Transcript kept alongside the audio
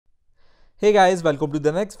Hey guys, welcome to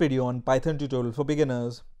the next video on Python tutorial for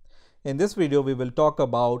beginners. In this video, we will talk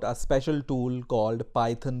about a special tool called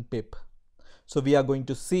Python Pip. So we are going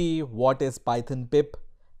to see what is Python Pip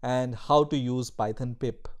and how to use Python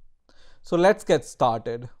Pip. So let's get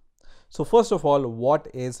started. So first of all, what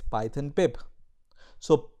is Python Pip?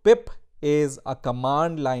 So Pip is a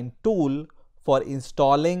command line tool for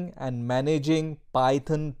installing and managing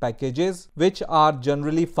Python packages, which are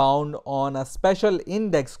generally found on a special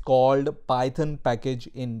index called Python package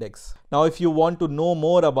index. Now, if you want to know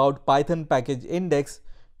more about Python package index,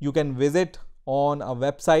 you can visit on a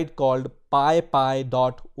website called pypi.org,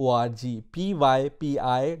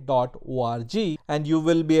 pypi.org, and you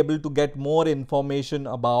will be able to get more information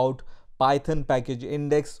about Python package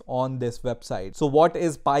index on this website. So what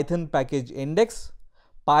is Python package index?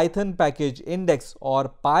 Python package index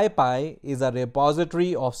or PyPI is a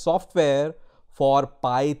repository of software for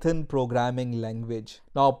Python programming language.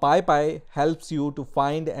 Now PyPI helps you to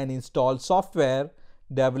find and install software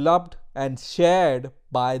developed and shared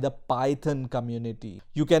by the Python community.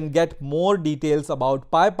 You can get more details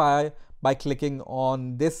about PyPI by clicking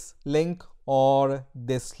on this link or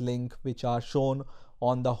this link, which are shown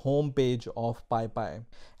on the home page of PyPI.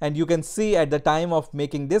 And you can see at the time of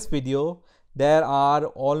making this video, there are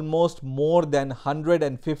almost more than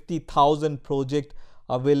 150,000 projects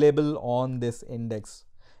available on this index.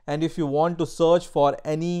 And if you want to search for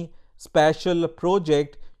any special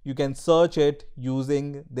project, you can search it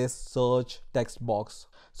using this search text box.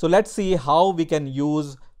 So let's see how we can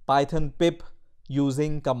use Python Pip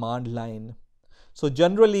using command line. So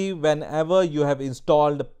generally, whenever you have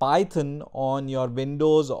installed Python on your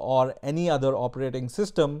Windows or any other operating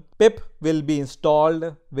system, Pip will be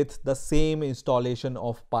installed with the same installation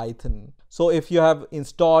of Python. So if you have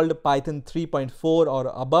installed Python 3.4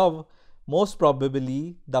 or above, most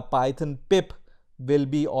probably the Python Pip will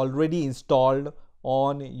be already installed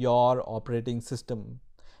on your operating system.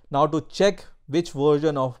 Now to check which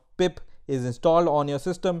version of Pip is installed on your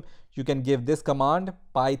system, you can give this command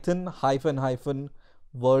python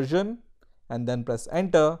 -version and then press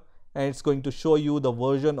enter, and it's going to show you the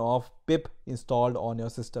version of Pip installed on your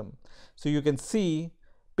system. So you can see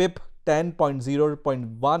Pip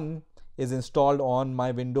 10.0.1 is installed on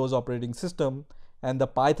my Windows operating system, and the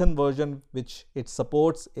Python version which it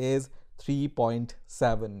supports is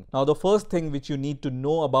 3.7. Now the first thing which you need to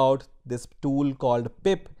know about this tool called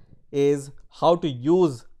Pip is how to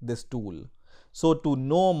use this tool. So to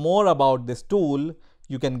know more about this tool,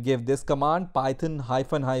 you can give this command python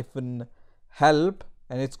 -help,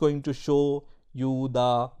 and it's going to show you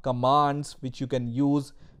the commands which you can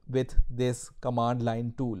use with this command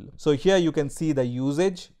line tool. So here you can see the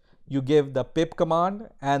usage. You give the pip command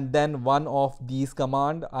and then one of these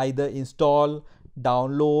commands, either install,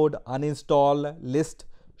 download, uninstall, list,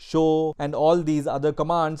 show, and all these other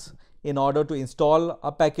commands in order to install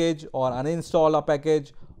a package or uninstall a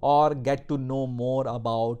package or get to know more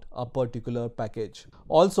about a particular package.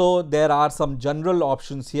 Also, there are some general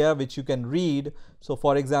options here which you can read. So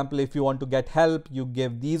for example, if you want to get help, you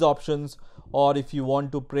give these options, or if you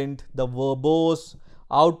want to print the verbose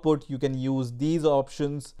output, you can use these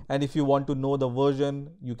options, and if you want to know the version,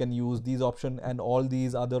 you can use these options, and all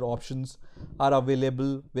these other options are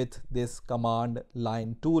available with this command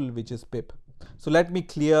line tool, which is pip. So let me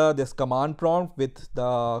clear this command prompt with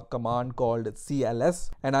the command called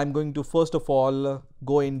cls, and I'm going to first of all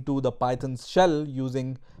go into the Python shell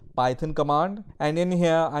using Python command, and in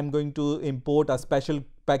here I'm going to import a special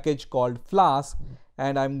package called Flask,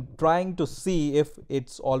 and I'm trying to see if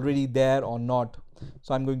it's already there or not.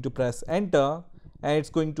 So I'm going to press enter, and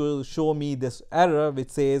it's going to show me this error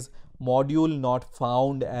which says module not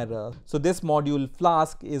found error. So this module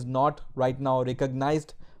Flask is not right now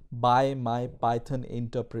recognized by my Python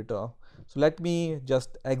interpreter. So let me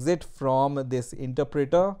just exit from this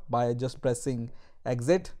interpreter by just pressing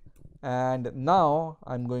exit, and now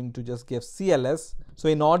I'm going to just give cls. So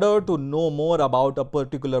in order to know more about a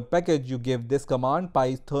particular package, you give this command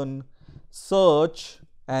python search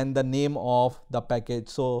and the name of the package.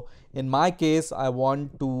 So in my case, I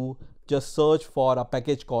want to just search for a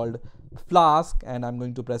package called Flask, and I'm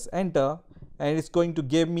going to press enter, and it's going to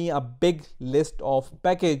give me a big list of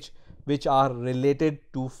packages which are related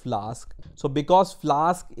to Flask. So because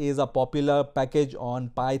Flask is a popular package on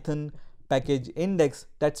Python package index,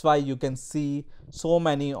 that's why you can see so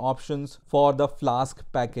many options for the Flask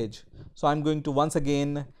package. So I'm going to once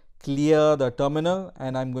again clear the terminal,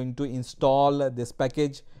 and I'm going to install this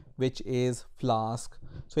package which is Flask.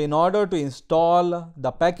 So in order to install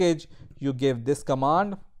the package, you give this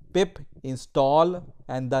command pip install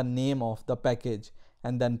and the name of the package,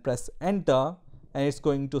 and then press enter, and it's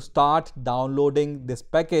going to start downloading this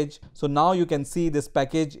package. So now you can see this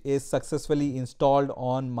package is successfully installed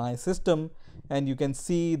on my system, and you can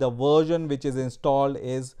see the version which is installed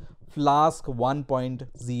is Flask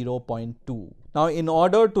 1.0.2. Now in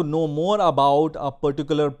order to know more about a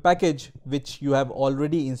particular package which you have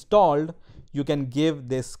already installed, you can give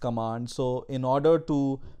this command. So in order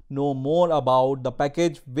to know more about the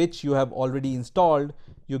package which you have already installed,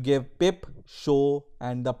 you give pip show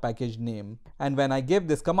and the package name. And when I give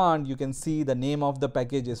this command, you can see the name of the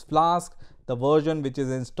package is Flask. The version which is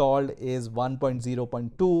installed is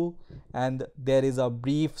 1.0.2, and there is a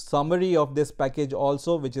brief summary of this package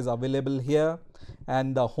also which is available here,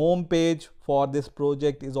 and the home page for this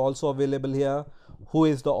project is also available here, who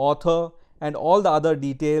is the author, and all the other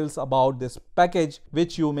details about this package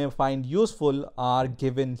which you may find useful are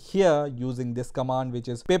given here using this command, which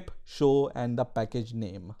is pip show and the package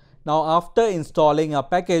name. Now after installing a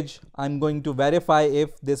package, I'm going to verify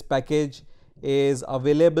if this package is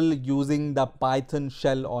available using the Python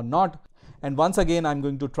shell or not. And once again, I'm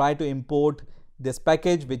going to try to import this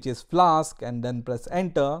package which is Flask and then press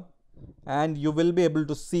enter, and you will be able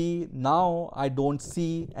to see now I don't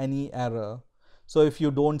see any error. So if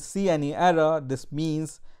you don't see any error, this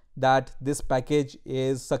means that this package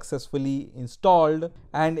is successfully installed,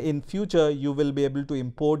 and in future you will be able to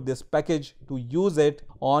import this package to use it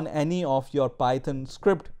on any of your Python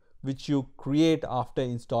script which you create after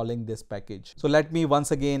installing this package. So let me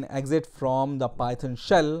once again exit from the Python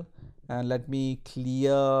shell and let me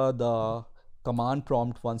clear the command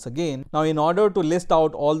prompt once again. Now in order to list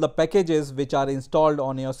out all the packages which are installed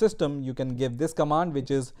on your system, you can give this command,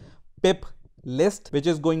 which is pip list, which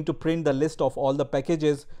is going to print the list of all the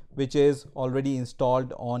packages which is already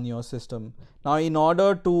installed on your system. Now in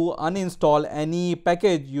order to uninstall any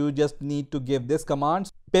package, you just need to give this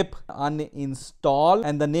command, pip uninstall,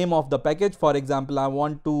 and the name of the package. For example, I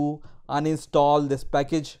want to uninstall this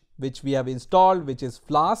package which we have installed, which is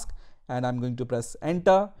Flask, and I'm going to press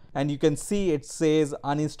enter, and you can see it says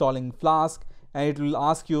uninstalling Flask, and it will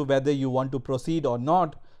ask you whether you want to proceed or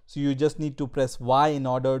not. So you just need to press Y in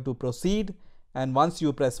order to proceed, and once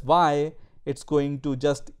you press Y, it's going to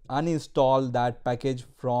just uninstall that package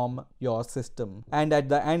from your system. And at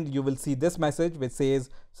the end, you will see this message which says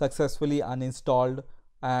successfully uninstalled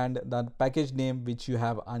and the package name which you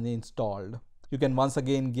have uninstalled. You can once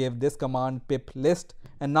again give this command pip list,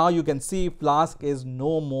 and now you can see Flask is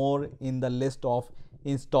no more in the list of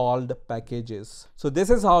installed packages. So this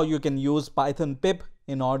is how you can use Python pip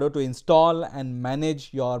in order to install and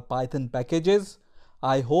manage your Python packages.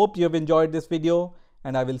 I hope you have enjoyed this video,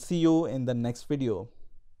 and I will see you in the next video.